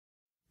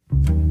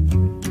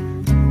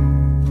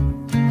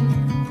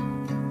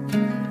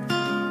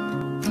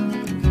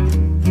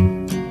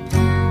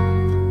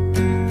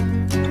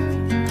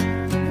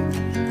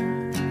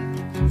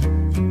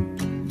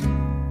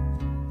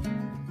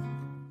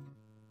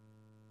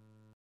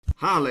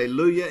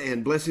Hallelujah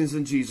and blessings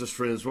in Jesus,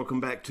 friends. Welcome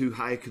back to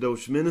High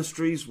Kadosh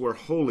Ministries, where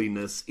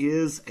holiness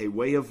is a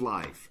way of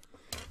life.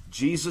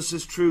 Jesus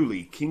is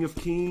truly King of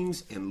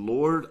Kings and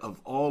Lord of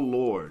all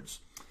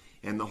lords.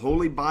 And the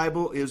Holy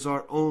Bible is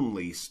our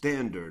only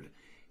standard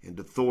and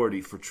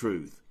authority for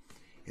truth.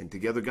 And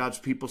together God's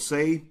people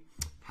say,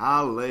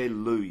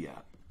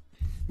 Hallelujah.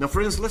 Now,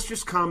 friends, let's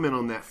just comment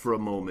on that for a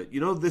moment.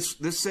 You know, this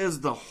says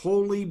the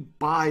Holy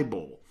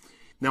Bible.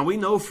 Now, we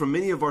know from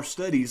many of our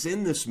studies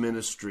in this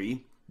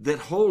ministry that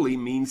holy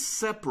means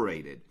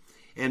separated,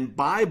 and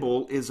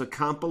Bible is a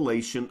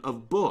compilation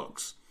of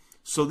books.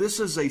 So this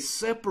is a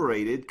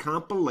separated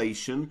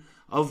compilation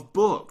of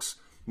books,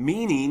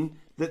 meaning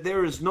that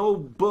there is no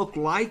book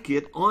like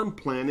it on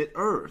planet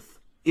Earth.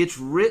 It's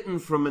written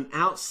from an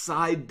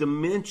outside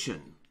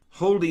dimension,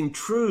 holding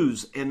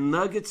truths and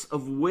nuggets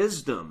of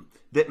wisdom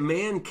that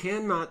man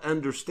cannot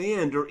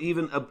understand or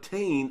even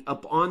obtain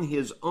upon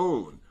his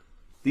own.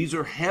 These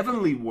are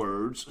heavenly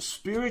words,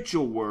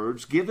 spiritual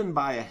words given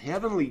by a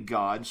heavenly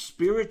God,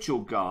 spiritual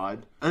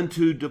God,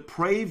 unto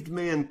depraved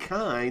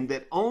mankind,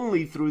 that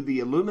only through the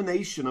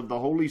illumination of the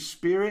Holy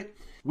Spirit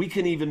we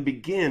can even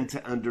begin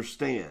to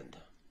understand.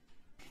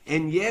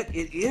 And yet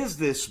it is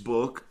this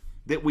book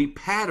that we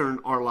pattern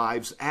our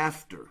lives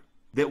after,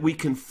 that we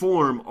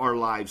conform our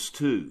lives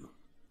to.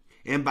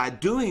 And by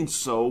doing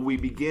so, we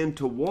begin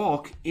to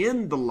walk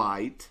in the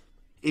light,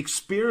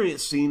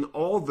 experiencing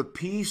all the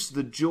peace,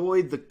 the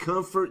joy, the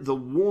comfort, the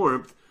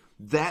warmth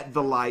that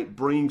the light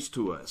brings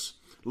to us.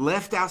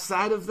 Left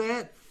outside of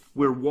that,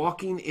 we're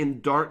walking in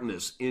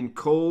darkness, in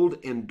cold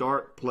and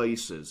dark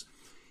places.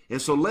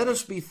 And so let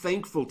us be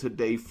thankful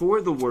today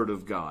for the Word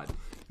of God.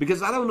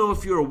 Because I don't know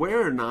if you're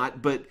aware or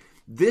not, but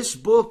this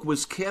book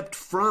was kept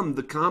from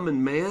the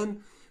common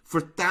man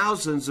for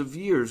thousands of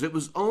years. It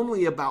was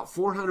only about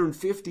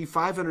 450,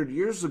 500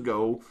 years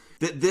ago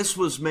that this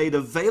was made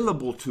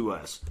available to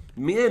us.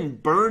 Men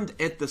burned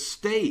at the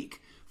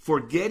stake for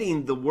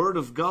getting the Word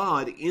of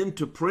God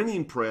into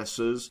printing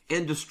presses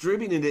and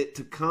distributing it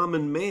to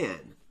common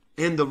man.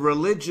 And the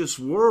religious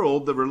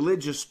world, the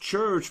religious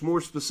church,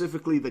 more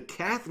specifically the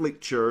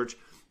Catholic Church,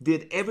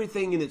 did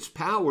everything in its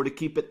power to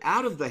keep it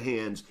out of the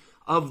hands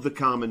of the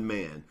common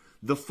man,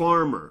 the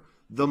farmer,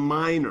 the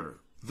miner,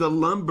 the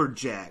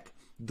lumberjack,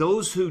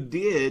 those who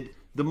did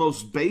the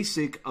most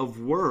basic of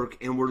work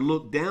and were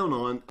looked down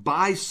on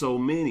by so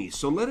many.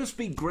 So let us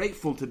be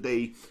grateful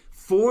today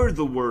for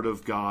the Word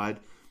of God,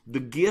 the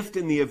gift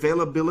and the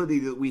availability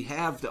that we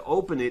have to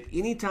open it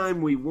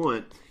anytime we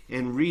want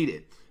and read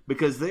it.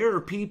 Because there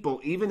are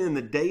people, even in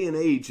the day and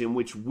age in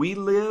which we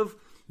live,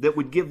 that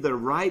would give their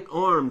right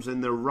arms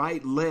and their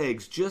right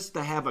legs just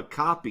to have a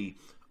copy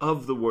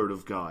of the Word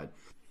of God.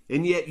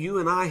 And yet you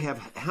and I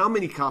have how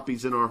many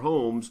copies in our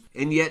homes,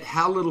 and yet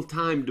how little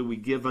time do we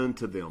give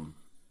unto them?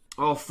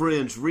 Oh,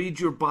 friends,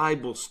 read your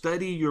Bible,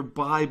 study your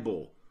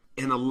Bible,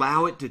 and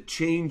allow it to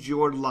change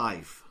your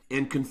life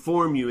and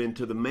conform you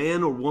into the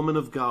man or woman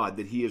of God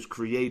that He has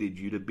created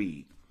you to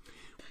be.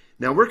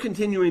 Now, we're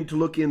continuing to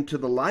look into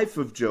the life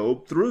of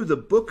Job through the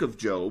book of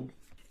Job,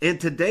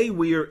 and today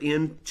we are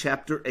in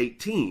chapter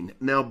 18.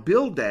 Now,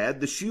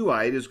 Bildad, the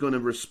Shuhite, is going to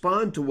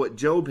respond to what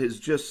Job has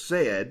just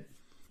said.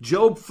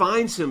 Job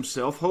finds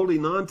himself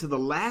holding on to the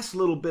last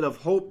little bit of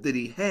hope that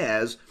he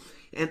has,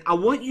 and I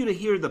want you to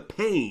hear the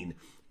pain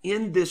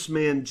in this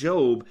man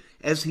Job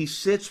as he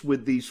sits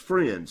with these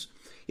friends.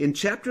 In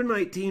chapter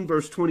 19,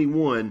 verse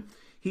 21,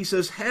 he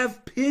says,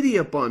 "Have pity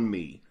upon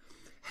me.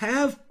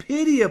 Have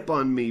pity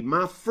upon me,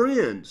 my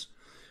friends,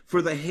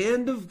 for the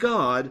hand of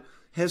God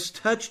has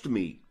touched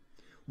me.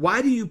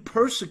 Why do you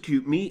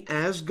persecute me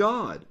as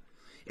God,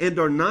 and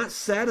are not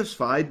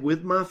satisfied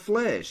with my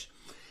flesh?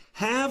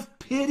 Have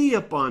pity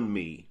upon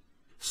me."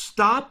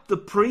 Stop the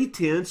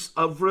pretense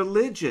of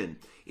religion.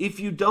 If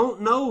you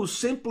don't know,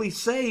 simply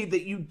say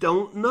that you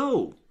don't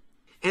know.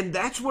 And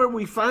that's where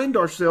we find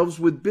ourselves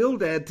with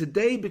Bildad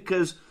today,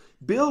 because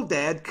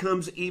Bildad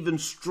comes even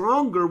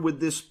stronger with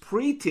this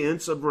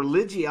pretense of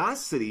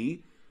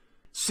religiosity,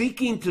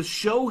 seeking to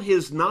show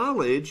his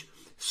knowledge,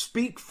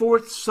 speak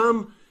forth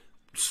some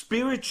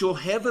spiritual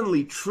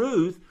heavenly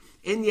truth,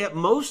 and yet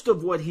most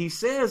of what he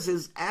says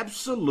is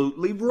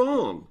absolutely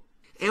wrong.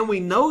 And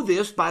we know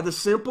this by the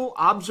simple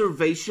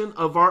observation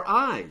of our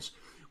eyes.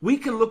 We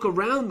can look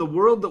around the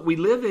world that we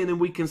live in and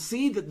we can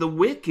see that the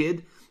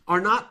wicked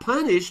are not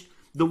punished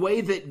the way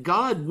that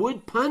God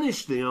would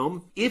punish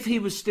them if He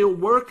was still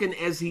working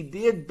as He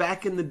did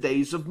back in the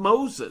days of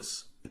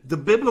Moses. The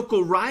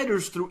biblical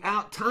writers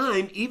throughout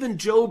time, even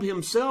Job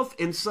himself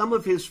and some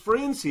of his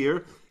friends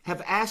here,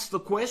 have asked the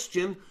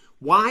question,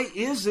 why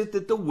is it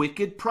that the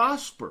wicked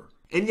prosper,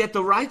 and yet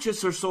the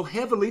righteous are so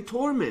heavily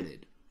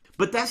tormented?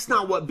 But that's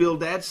not what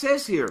Bildad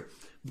says here.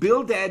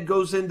 Bildad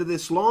goes into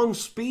this long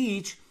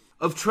speech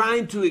of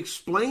trying to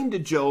explain to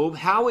Job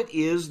how it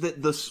is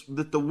that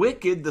the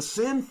wicked, the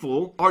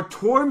sinful, are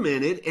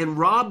tormented and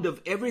robbed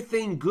of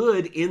everything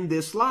good in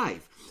this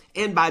life.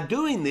 And by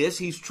doing this,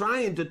 he's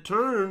trying to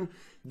turn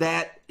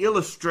that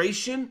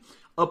illustration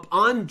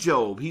upon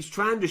Job. He's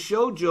trying to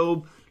show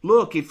Job,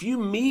 look, if you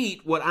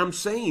meet what I'm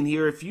saying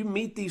here, if you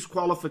meet these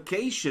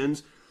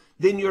qualifications,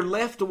 then you're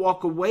left to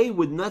walk away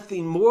with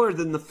nothing more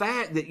than the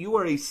fact that you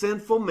are a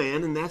sinful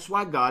man, and that's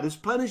why God is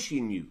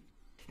punishing you.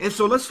 And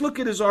so let's look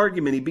at his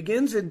argument. He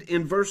begins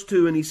in verse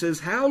 2, and he says,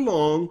 how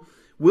long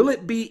will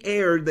it be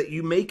ere that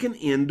you make an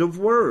end of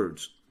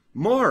words?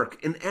 Mark,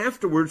 and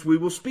afterwards we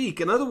will speak.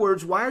 In other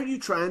words, why are you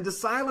trying to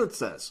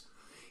silence us?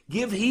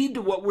 Give heed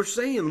to what we're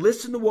saying.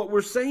 Listen to what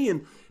we're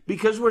saying,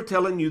 because we're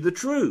telling you the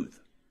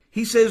truth.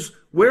 He says,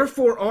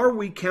 wherefore are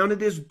we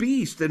counted as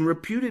beasts and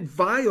reputed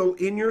vile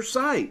in your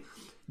sight?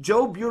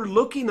 Job, you're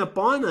looking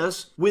upon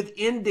us with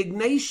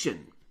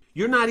indignation.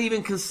 You're not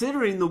even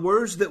considering the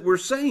words that we're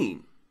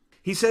saying.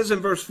 He says in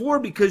verse 4,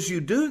 because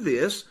you do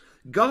this,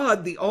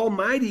 God the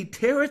Almighty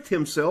teareth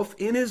himself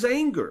in his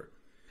anger.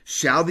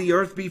 Shall the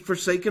earth be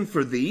forsaken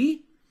for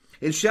thee?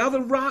 And shall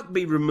the rock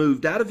be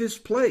removed out of his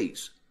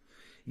place?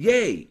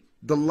 Yea,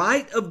 the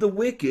light of the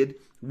wicked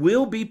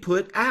will be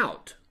put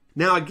out.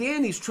 Now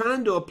again, he's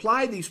trying to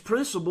apply these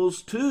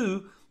principles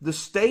to the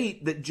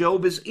state that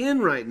Job is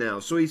in right now.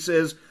 So he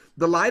says,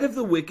 the light of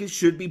the wicked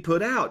should be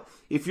put out.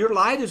 If your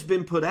light has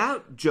been put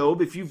out,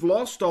 Job, if you've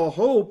lost all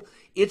hope,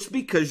 it's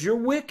because you're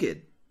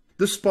wicked.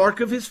 The spark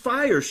of his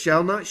fire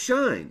shall not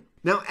shine.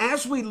 Now,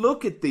 as we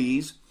look at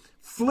these,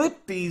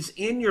 flip these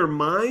in your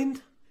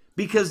mind,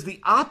 because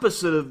the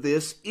opposite of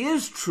this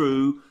is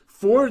true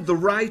for the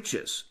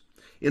righteous.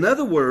 In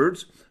other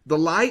words, the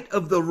light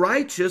of the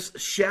righteous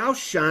shall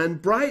shine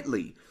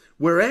brightly,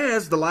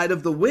 whereas the light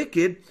of the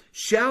wicked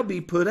shall be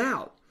put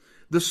out.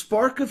 The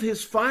spark of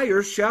his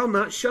fire shall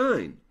not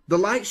shine. The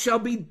light shall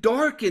be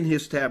dark in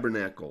his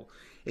tabernacle,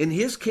 and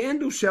his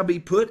candle shall be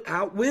put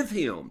out with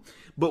him.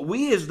 But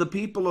we as the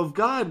people of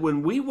God,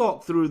 when we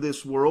walk through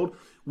this world,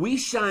 we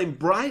shine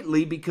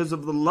brightly because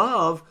of the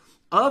love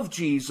of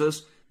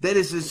Jesus that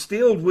is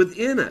instilled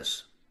within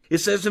us. It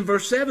says in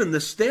verse 7, the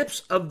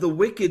steps of the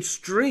wicked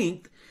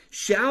strength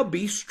shall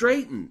be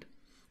straightened,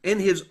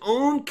 and his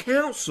own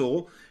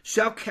counsel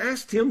shall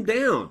cast him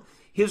down.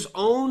 His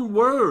own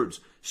words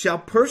shall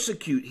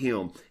persecute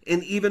him,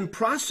 and even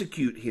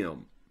prosecute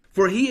him.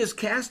 For he is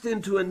cast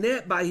into a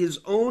net by his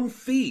own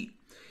feet,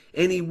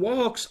 and he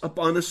walks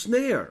upon a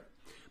snare.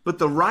 But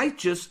the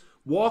righteous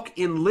walk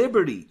in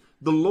liberty.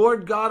 The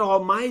Lord God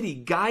Almighty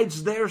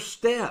guides their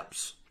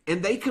steps,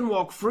 and they can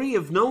walk free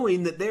of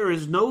knowing that there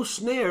is no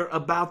snare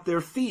about their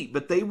feet,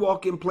 but they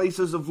walk in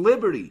places of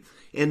liberty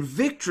and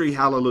victory.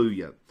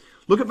 Hallelujah.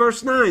 Look at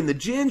verse 9. The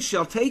gin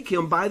shall take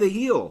him by the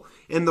heel,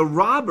 and the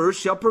robber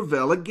shall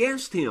prevail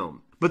against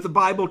him. But the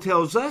Bible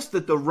tells us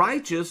that the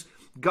righteous,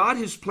 God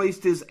has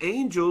placed his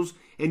angels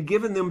and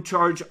given them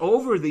charge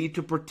over thee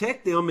to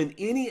protect them in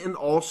any and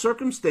all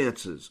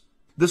circumstances.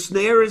 The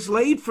snare is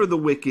laid for the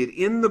wicked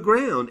in the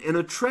ground, and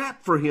a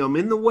trap for him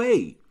in the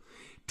way.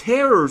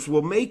 Terrors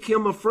will make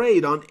him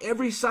afraid on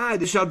every side,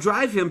 and shall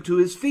drive him to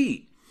his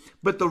feet.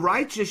 But the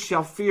righteous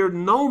shall fear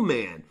no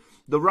man.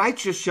 The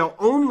righteous shall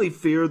only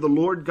fear the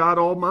Lord God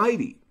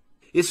Almighty.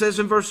 It says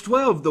in verse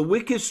 12, the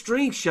wicked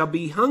strength shall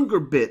be hunger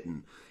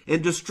bitten,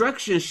 and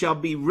destruction shall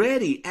be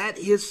ready at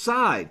his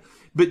side.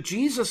 But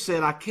Jesus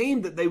said, I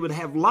came that they would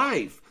have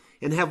life,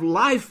 and have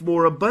life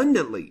more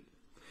abundantly.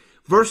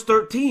 Verse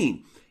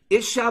 13,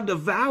 it shall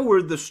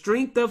devour the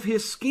strength of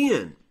his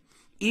skin.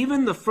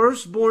 Even the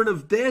firstborn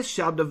of death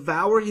shall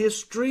devour his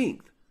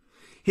strength.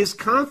 His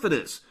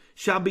confidence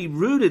shall be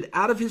rooted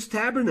out of his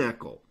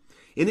tabernacle,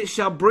 and it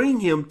shall bring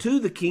him to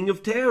the King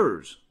of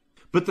terrors.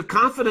 But the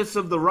confidence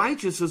of the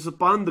righteous is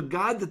upon the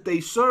God that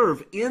they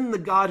serve, in the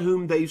God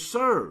whom they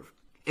serve.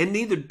 And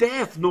neither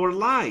death nor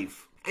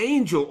life,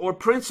 angel or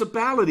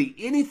principality,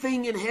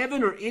 anything in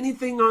heaven or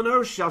anything on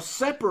earth shall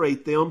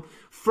separate them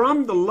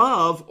from the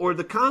love or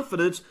the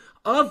confidence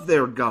of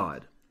their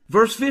God.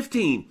 Verse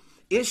 15,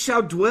 it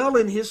shall dwell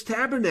in his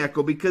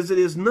tabernacle, because it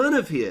is none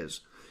of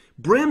his.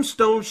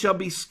 Brimstone shall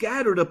be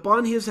scattered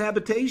upon his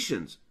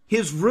habitations.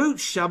 His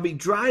roots shall be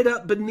dried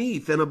up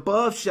beneath, and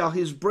above shall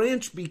his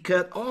branch be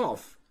cut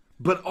off.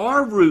 But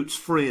our roots,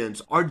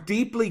 friends, are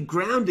deeply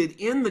grounded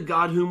in the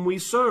God whom we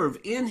serve,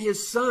 in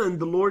his Son,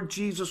 the Lord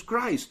Jesus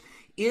Christ,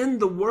 in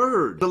the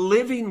Word, the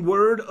living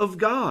Word of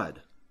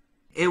God.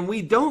 And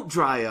we don't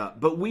dry up,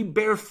 but we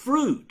bear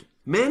fruit,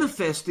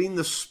 manifesting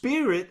the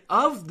Spirit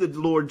of the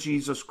Lord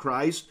Jesus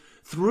Christ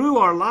through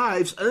our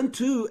lives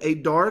unto a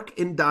dark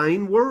and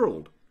dying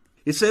world.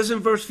 It says in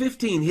verse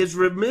 15, his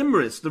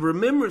remembrance, the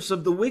remembrance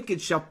of the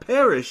wicked shall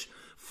perish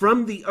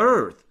from the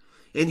earth,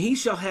 and he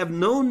shall have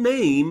no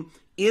name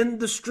in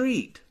the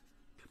street.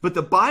 But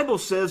the Bible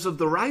says of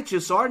the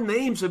righteous, our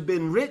names have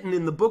been written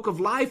in the book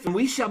of life, and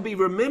we shall be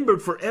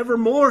remembered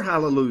forevermore.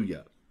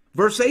 Hallelujah.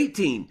 Verse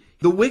 18,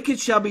 the wicked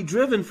shall be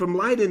driven from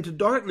light into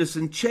darkness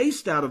and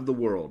chased out of the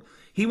world.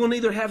 He will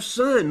neither have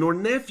son nor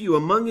nephew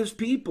among his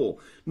people,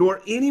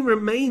 nor any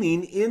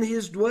remaining in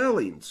his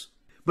dwellings.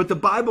 But the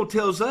Bible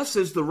tells us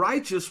as the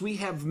righteous, we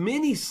have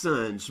many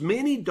sons,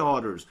 many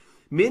daughters,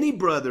 many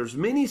brothers,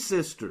 many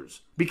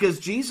sisters. Because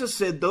Jesus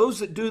said, those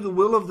that do the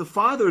will of the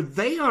Father,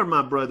 they are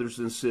my brothers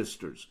and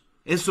sisters.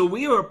 And so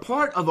we are a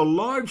part of a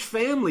large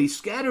family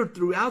scattered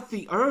throughout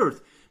the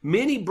earth,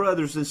 many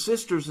brothers and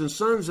sisters and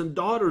sons and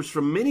daughters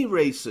from many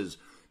races,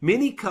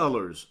 many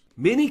colors,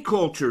 many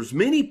cultures,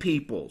 many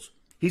peoples.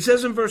 He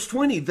says in verse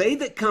 20, they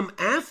that come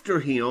after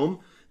him,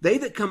 they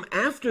that come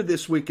after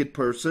this wicked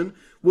person,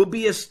 will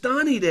be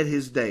astonished at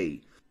his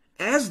day,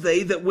 as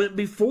they that went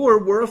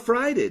before were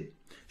affrighted.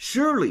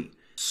 Surely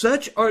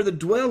such are the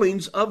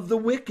dwellings of the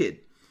wicked,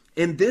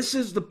 and this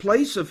is the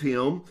place of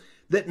him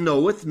that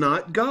knoweth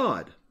not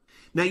God.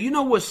 Now, you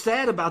know what's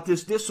sad about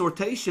this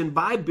dissertation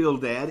by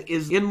Bildad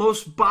is in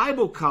most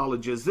Bible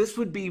colleges, this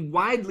would be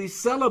widely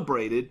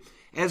celebrated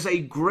as a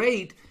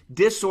great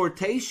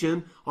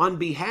dissertation on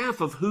behalf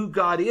of who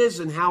God is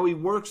and how he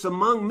works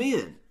among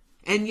men.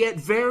 And yet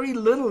very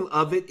little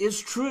of it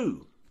is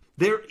true.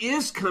 There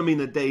is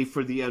coming a day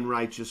for the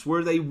unrighteous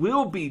where they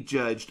will be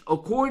judged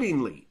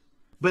accordingly.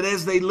 But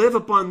as they live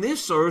upon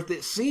this earth,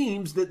 it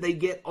seems that they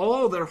get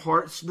all their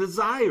heart's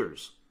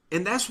desires.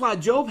 And that's why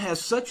Job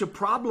has such a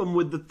problem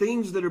with the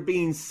things that are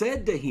being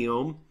said to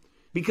him,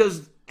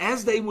 because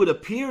as they would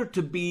appear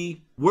to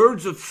be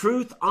words of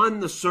truth on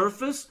the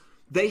surface,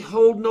 they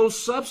hold no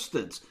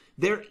substance.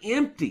 They're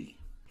empty.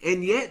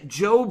 And yet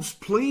Job's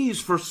pleas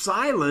for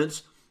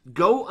silence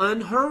go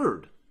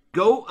unheard,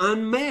 go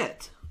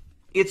unmet.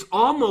 It's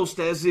almost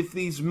as if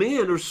these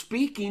men are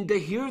speaking to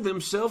hear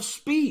themselves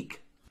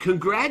speak,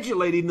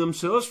 congratulating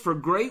themselves for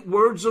great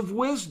words of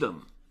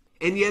wisdom.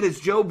 And yet, as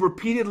Job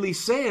repeatedly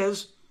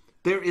says,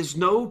 there is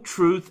no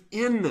truth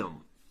in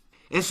them.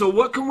 And so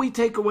what can we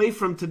take away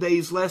from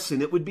today's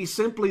lesson? It would be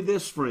simply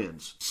this,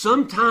 friends.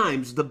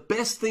 Sometimes the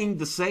best thing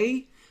to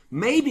say,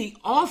 maybe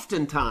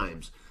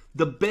oftentimes,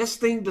 the best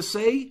thing to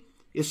say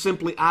is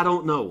simply, I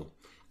don't know.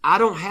 I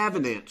don't have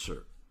an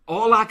answer.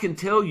 All I can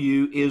tell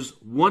you is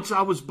once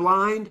I was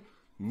blind,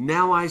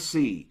 now I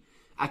see.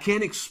 I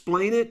can't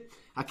explain it.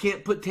 I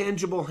can't put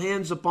tangible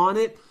hands upon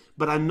it,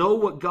 but I know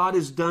what God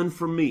has done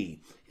for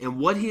me. And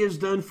what he has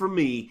done for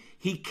me,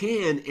 he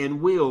can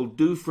and will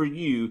do for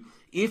you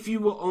if you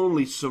will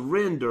only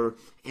surrender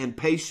and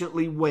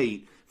patiently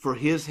wait for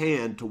his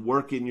hand to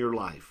work in your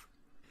life.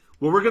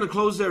 Well, we're going to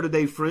close there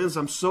today, friends.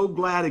 I'm so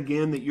glad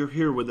again that you're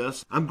here with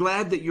us. I'm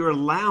glad that you're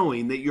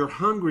that you're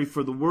hungry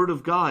for the Word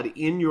of God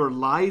in your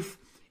life,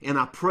 and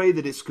I pray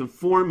that it's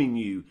conforming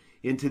you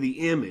into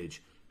the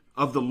image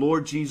of the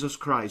Lord Jesus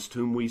Christ,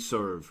 whom we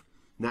serve.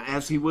 Now,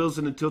 as he wills,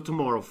 and until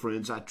tomorrow,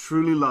 friends, I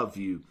truly love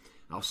you.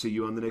 I'll see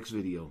you on the next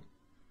video.